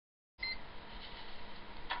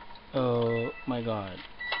Oh my god.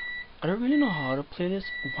 I don't really know how to play this.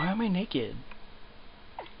 Why am I naked?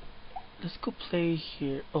 Let's go play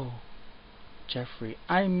here. Oh, Jeffrey.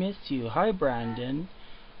 I miss you. Hi, Brandon.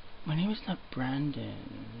 My name is not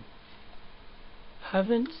Brandon.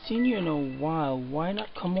 Haven't seen you in a while. Why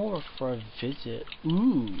not come over for a visit?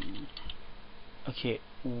 Ooh. Okay,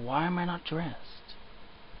 why am I not dressed?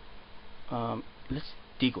 Let's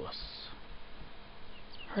digos.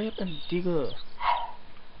 Hurry up and digos.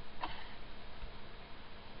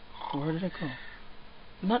 Where did I go?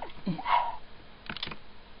 Not...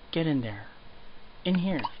 Get in there. In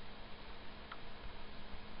here.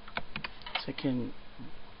 So I can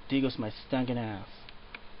digos my stinking ass.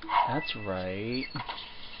 That's right.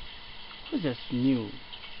 Who's this new?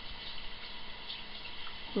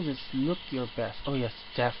 Who's this? Look your best. Oh yes,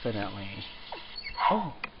 definitely.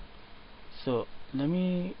 Oh. So, let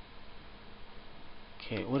me...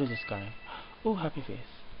 Okay, what is this guy? Oh, happy face.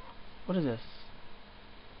 What is this?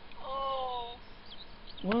 Oh.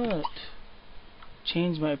 What?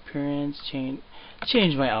 Change my appearance, change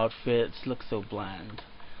my outfits, look so bland.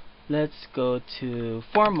 Let's go to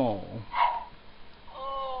formal.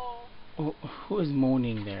 Oh. Oh, who is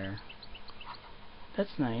moaning there?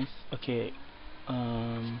 That's nice. Okay,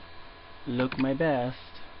 look my best.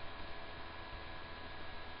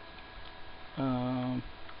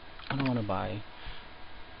 I don't want to buy.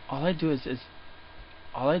 All I do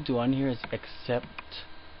all I do on here is accept,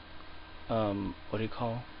 what do you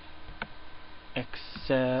call?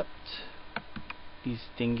 Accept these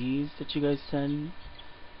thingies that you guys send,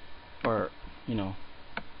 or, you know,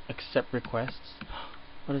 accept requests.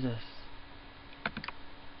 What is this?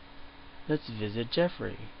 Let's visit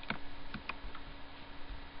Jeffrey.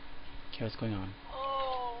 Okay, what's going on?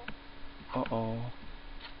 Oh. Uh-oh.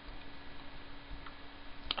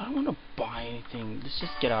 I don't want to buy anything. Let's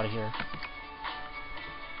just get out of here.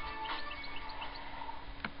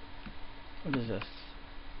 What is this?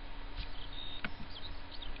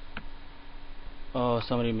 Oh,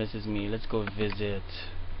 somebody misses me. Let's go visit.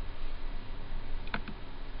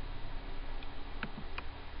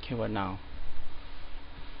 Okay, what now?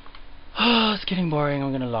 Oh, it's getting boring.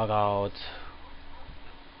 I'm gonna log out.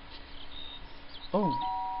 Oh.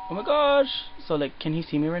 Oh my gosh. So, like, can he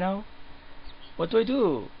see me right now? What do I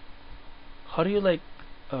do? How do you, like,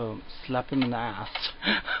 slap him in the ass?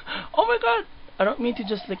 Oh my god. I don't mean to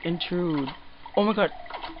just, like, intrude. Oh my god.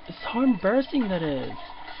 It's how embarrassing that is.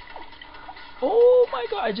 Oh my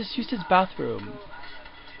god. I just used his bathroom.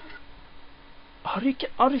 How do you get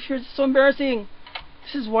out of here? It's so embarrassing.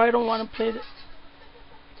 This is why I don't want to play this.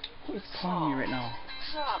 Who is calling me right now?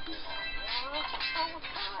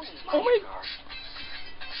 Oh my god.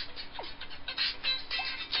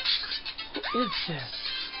 Who is this?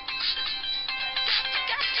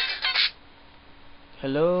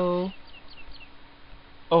 Hello?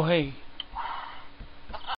 Oh hey.